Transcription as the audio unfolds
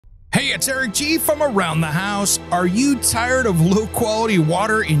Hey, it's Eric G from Around the House. Are you tired of low quality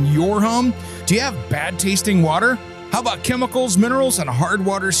water in your home? Do you have bad tasting water? How about chemicals, minerals, and a hard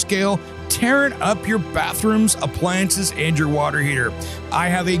water scale tearing up your bathrooms, appliances, and your water heater? I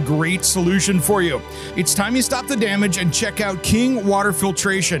have a great solution for you. It's time you stop the damage and check out King Water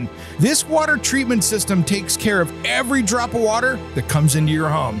Filtration. This water treatment system takes care of every drop of water that comes into your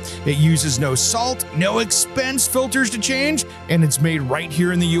home. It uses no salt, no expense filters to change, and it's made right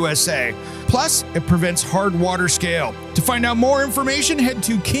here in the USA. Plus, it prevents hard water scale. To find out more information, head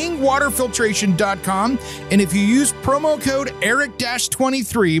to kingwaterfiltration.com, and if you use promo code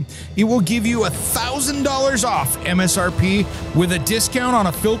ERIC-23, it will give you $1,000 off MSRP with a discount on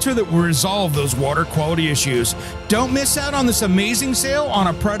a filter that will resolve those water quality issues. Don't miss out on this amazing sale on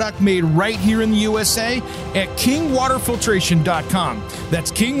a product made right here in the USA at kingwaterfiltration.com.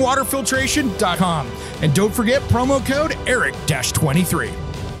 That's kingwaterfiltration.com. And don't forget promo code ERIC-23.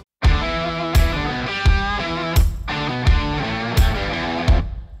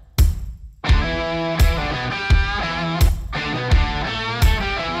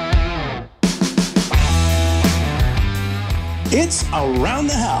 It's Around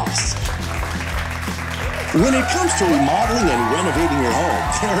the House. When it comes to remodeling and renovating your home,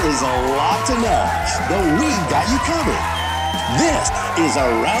 there is a lot to know, but we've got you covered. This is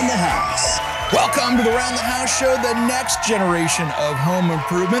Around the House. Welcome to the Around the House show, the next generation of home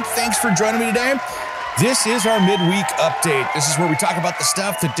improvement. Thanks for joining me today. This is our midweek update. This is where we talk about the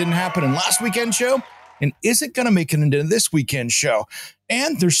stuff that didn't happen in last weekend's show and isn't going to make it into this weekend's show.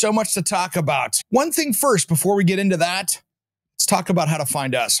 And there's so much to talk about. One thing first, before we get into that, let's talk about how to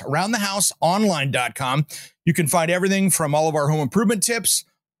find us. AroundTheHouseOnline.com. You can find everything from all of our home improvement tips,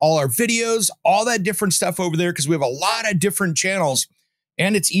 all our videos, all that different stuff over there because we have a lot of different channels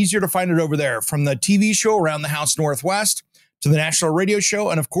and it's easier to find it over there, from the TV show Around the House Northwest to the national radio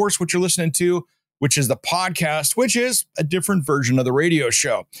show. And of course, what you're listening to, which is the podcast, which is a different version of the radio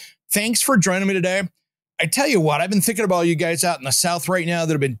show. Thanks for joining me today. I tell you what, I've been thinking about all you guys out in the South right now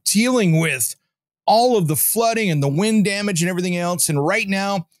that have been dealing with all of the flooding and the wind damage and everything else. And right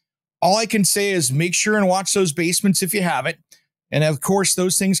now, all I can say is make sure and watch those basements if you have it. And of course,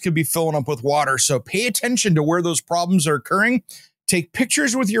 those things could be filling up with water. So pay attention to where those problems are occurring. Take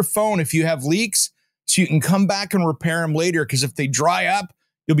pictures with your phone if you have leaks so you can come back and repair them later. Because if they dry up,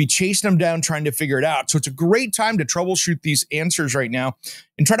 you'll be chasing them down trying to figure it out. So it's a great time to troubleshoot these answers right now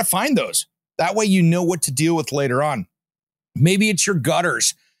and try to find those. That way you know what to deal with later on. Maybe it's your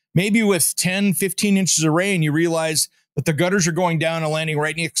gutters. Maybe with 10, 15 inches of rain, you realize that the gutters are going down and landing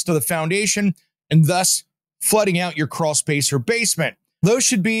right next to the foundation and thus flooding out your crawl space or basement. Those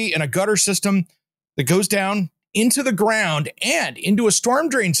should be in a gutter system that goes down into the ground and into a storm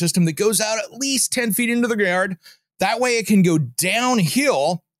drain system that goes out at least 10 feet into the yard. That way it can go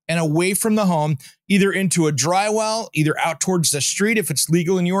downhill and away from the home, either into a dry well, either out towards the street if it's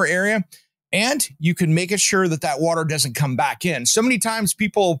legal in your area. And you can make it sure that that water doesn't come back in. So many times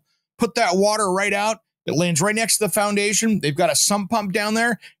people put that water right out. It lands right next to the foundation. They've got a sump pump down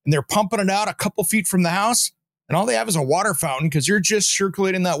there and they're pumping it out a couple feet from the house. And all they have is a water fountain because you're just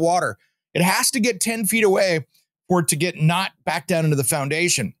circulating that water. It has to get 10 feet away for it to get not back down into the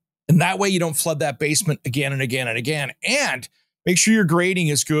foundation. And that way you don't flood that basement again and again and again. And make sure your grading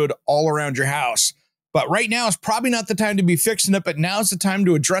is good all around your house. But right now is probably not the time to be fixing it, but now's the time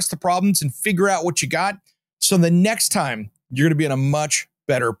to address the problems and figure out what you got. So the next time you're going to be in a much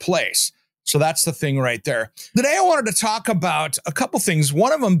better place. So that's the thing right there. Today I wanted to talk about a couple things.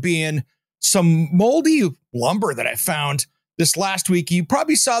 One of them being some moldy lumber that I found this last week. You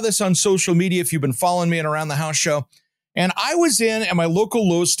probably saw this on social media if you've been following me and Around the House show. And I was in at my local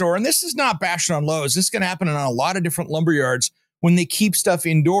Lowe's store, and this is not bashing on Lowe's. This is going to happen in a lot of different lumber yards when they keep stuff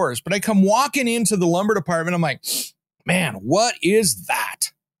indoors. But I come walking into the lumber department. I'm like, man, what is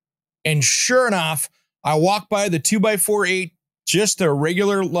that? And sure enough, I walk by the 2x4/8, just a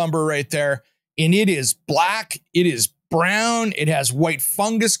regular lumber right there. And it is black. It is brown. It has white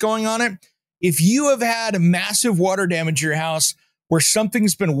fungus going on it. If you have had massive water damage to your house where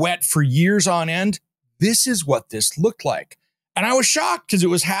something's been wet for years on end, this is what this looked like. And I was shocked because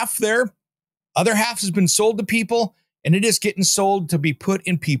it was half there. Other half has been sold to people. And it is getting sold to be put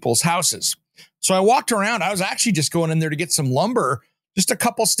in people's houses. So I walked around. I was actually just going in there to get some lumber, just a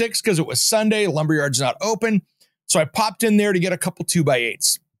couple sticks because it was Sunday. Lumberyard's not open. So I popped in there to get a couple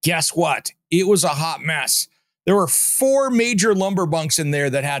 2x8s. Guess what? It was a hot mess. There were 4 major lumber bunks in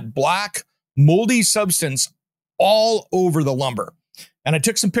there that had black, moldy substance all over the lumber. And I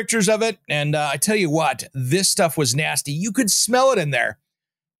took some pictures of it. And I tell you what, this stuff was nasty. You could smell it in there.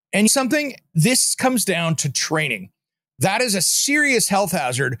 And this comes down to training. That is a serious health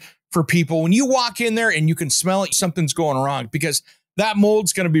hazard for people when you walk in there and you can smell it, something's going wrong, because that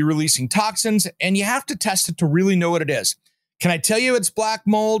mold's going to be releasing toxins and you have to test it to really know what it is. Can I tell you it's black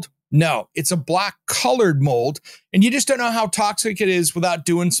mold? No, it's a black colored mold, and you just don't know how toxic it is without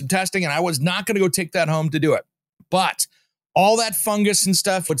doing some testing. And I was not going to go take that home to do it. But all that fungus and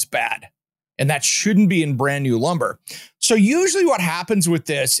stuff, it's bad. And that shouldn't be in brand new lumber. So usually what happens with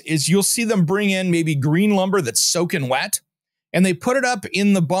this is you'll see them bring in maybe green lumber that's soaking wet, and they put it up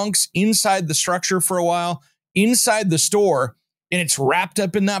in the bunks inside the structure for a while, inside the store, and it's wrapped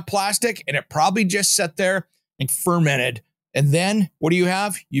up in that plastic, and it probably just sat there and fermented. And then what do you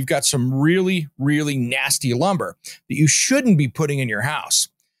have? You've got some really, really nasty lumber that you shouldn't be putting in your house.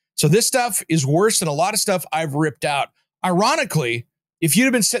 So this stuff is worse than a lot of stuff I've ripped out. Ironically, if you'd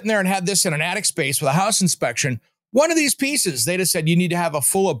have been sitting there and had this in an attic space with a house inspection, one of these pieces, they'd have said you need to have a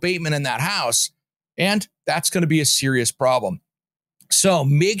full abatement in that house, and that's going to be a serious problem. So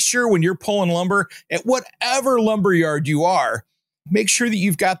make sure when you're pulling lumber at whatever lumber yard you are, make sure that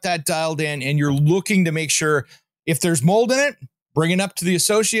you've got that dialed in and you're looking to make sure if there's mold in it, bring it up to the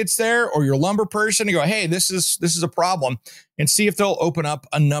associates there or your lumber person and go, hey, this is a problem, and see if they'll open up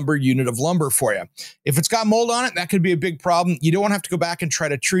a number unit of lumber for you. If it's got mold on it, that could be a big problem. You don't want to have to go back and try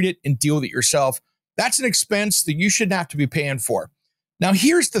to treat it and deal with it yourself. That's an expense that you shouldn't have to be paying for. Now,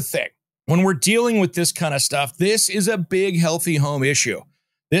 here's the thing. When we're dealing with this kind of stuff, this is a big healthy home issue.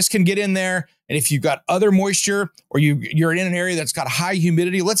 This can get in there, and if you've got other moisture or you're in an area that's got high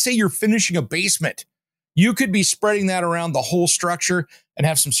humidity, let's say you're finishing a basement, you could be spreading that around the whole structure and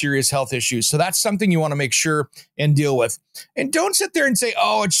have some serious health issues. So that's something you want to make sure and deal with. And don't sit there and say,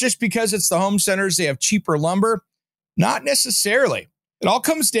 oh, it's just because it's the home centers, they have cheaper lumber. Not necessarily. It all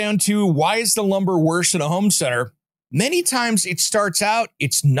comes down to, why is the lumber worse in a home center? Many times it starts out,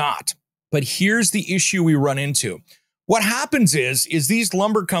 it's not. But here's the issue we run into. What happens is these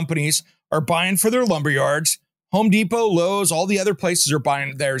lumber companies are buying for their lumber yards. Home Depot, Lowe's, all the other places are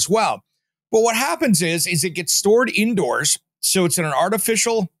buying there as well. But what happens is it gets stored indoors. So it's in an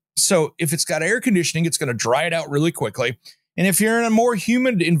artificial. So if it's got air conditioning, it's going to dry it out really quickly. And if you're in a more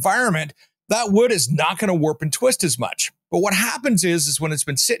humid environment, that wood is not going to warp and twist as much. But what happens is when it's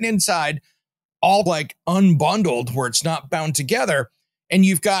been sitting inside, all like unbundled where it's not bound together, and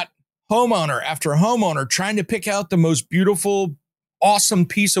you've got homeowner after homeowner trying to pick out the most beautiful, awesome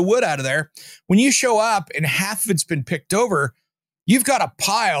piece of wood out of there. When you show up and half of it's been picked over, you've got a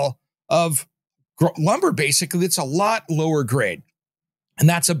pile of lumber basically that's a lot lower grade. And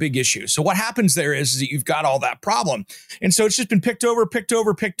that's a big issue. So what happens there is that you've got all that problem. And so it's just been picked over.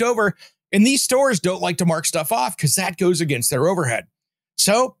 And these stores don't like to mark stuff off because that goes against their overhead.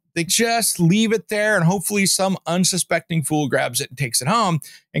 So they just leave it there, and hopefully some unsuspecting fool grabs it and takes it home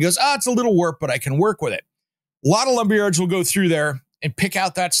and goes, oh, it's a little warped, but I can work with it. A lot of lumberyards will go through there and pick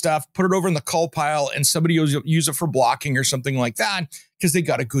out that stuff, put it over in the cull pile, and somebody will use it for blocking or something like that because they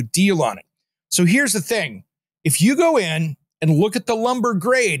got a good deal on it. So here's the thing. If you go in and look at the lumber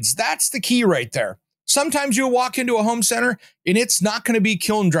grades, that's the key right there. Sometimes you'll walk into a home center and it's not going to be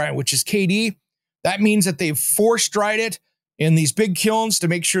kiln dry, which is KD. That means that they've force dried it in these big kilns to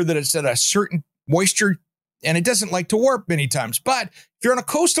make sure that it's at a certain moisture, and it doesn't like to warp many times. But if you're in a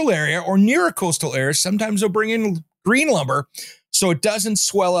coastal area or near a coastal area, sometimes they'll bring in green lumber so it doesn't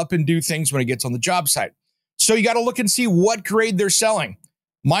swell up and do things when it gets on the job site. So you got to look and see what grade they're selling.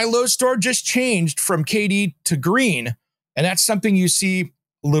 My Lowe's store just changed from KD to green, and that's something you see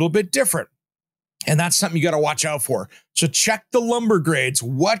a little bit different. And that's something you got to watch out for. So check the lumber grades.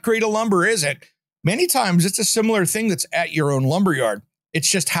 What grade of lumber is it? Many times it's a similar thing that's at your own lumber yard. It's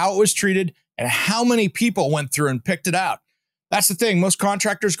just how it was treated and how many people went through and picked it out. That's the thing. Most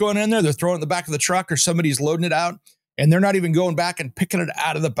contractors going in there, they're throwing it in the back of the truck or somebody's loading it out, and they're not even going back and picking it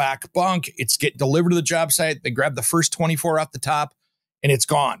out of the back bunk. It's getting delivered to the job site. They grab the first 24 off the top and it's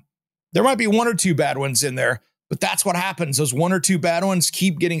gone. There might be one or two bad ones in there, but that's what happens. Those one or two bad ones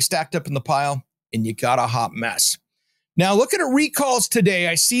keep getting stacked up in the pile, and you got a hot mess. Now, looking at recalls today,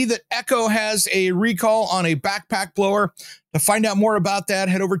 I see that Echo has a recall on a backpack blower. To find out more about that,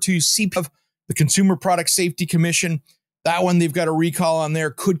 head over to CPAV, the Consumer Product Safety Commission. That one, they've got a recall on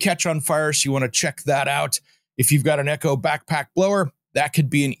there, could catch on fire, so you want to check that out. If you've got an Echo backpack blower, that could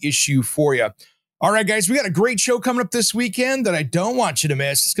be an issue for you. All right, guys, we got a great show coming up this weekend that I don't want you to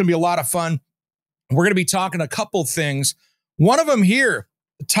miss. It's going to be a lot of fun. We're going to be talking a couple things. One of them here,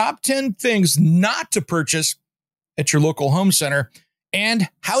 the top 10 things not to purchase at your local home center, and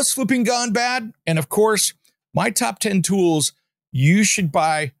house flipping gone bad. And of course, my top 10 tools you should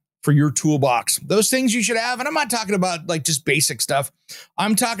buy for your toolbox. Those things you should have. And I'm not talking about like just basic stuff.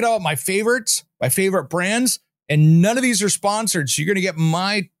 I'm talking about my favorites, my favorite brands, and none of these are sponsored. So you're going to get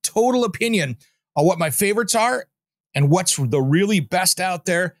my total opinion on what my favorites are and what's the really best out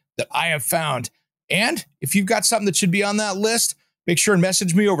there that I have found. And if you've got something that should be on that list, make sure and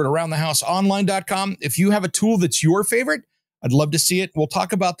message me over at aroundthehouseonline.com. If you have a tool that's your favorite, I'd love to see it. We'll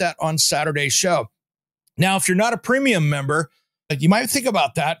talk about that on Saturday's show. Now, if you're not a premium member, you might think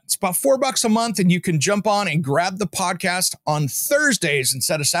about that. It's about $4 a month, and you can jump on and grab the podcast on Thursdays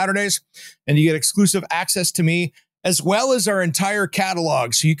instead of Saturdays, and you get exclusive access to me as well as our entire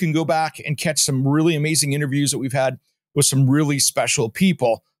catalog. So you can go back and catch some really amazing interviews that we've had with some really special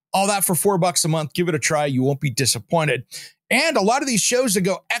people. All that for $4 a month. Give it a try. You won't be disappointed. And a lot of these shows that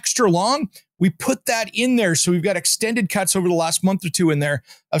go extra long, we put that in there. So we've got extended cuts over the last month or two in there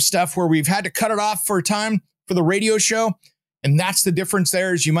of stuff where we've had to cut it off for a time for the radio show. And that's the difference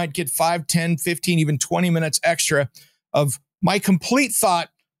there, is you might get 5, 10, 15, even 20 minutes extra of my complete thought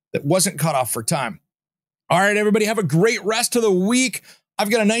that wasn't cut off for time. All right, everybody, have a great rest of the week.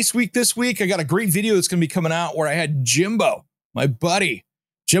 I've got a nice week this week. I got a great video that's going to be coming out where I had Jimbo, my buddy,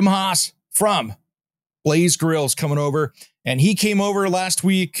 Jim Haas from Blaze Grills, coming over. And he came over last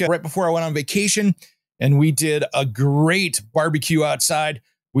week right before I went on vacation, and we did a great barbecue outside.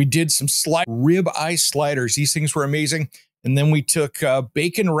 We did some rib eye sliders. These things were amazing. And then we took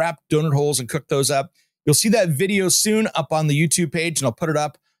bacon wrapped donut holes and cooked those up. You'll see that video soon up on the YouTube page, and I'll put it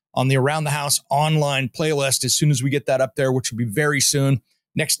up on the Around the House online playlist as soon as we get that up there, which will be very soon,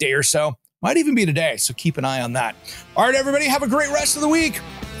 next day or so. Might even be today, so keep an eye on that. All right, everybody, have a great rest of the week.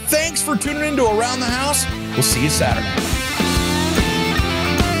 Thanks for tuning in to Around the House. We'll see you Saturday.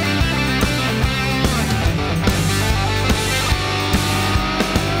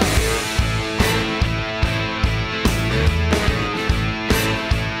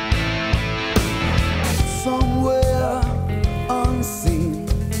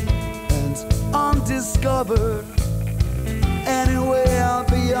 Undiscovered, anywhere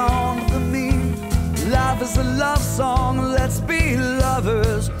beyond the mean. Life is a love song, let's be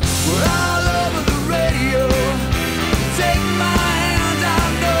lovers. We're all over the radio. Take my hand, I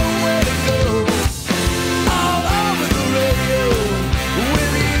know where to go. All over the radio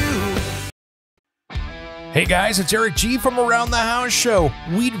with you. Hey guys, it's Eric G from Around the House Show.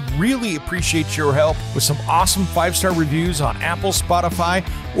 We'd really appreciate your help with some awesome 5-star reviews on Apple, Spotify,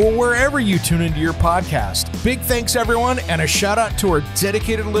 or wherever you tune into your podcast. Big thanks, everyone, and a shout out to our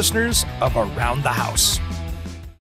dedicated listeners of Around the House.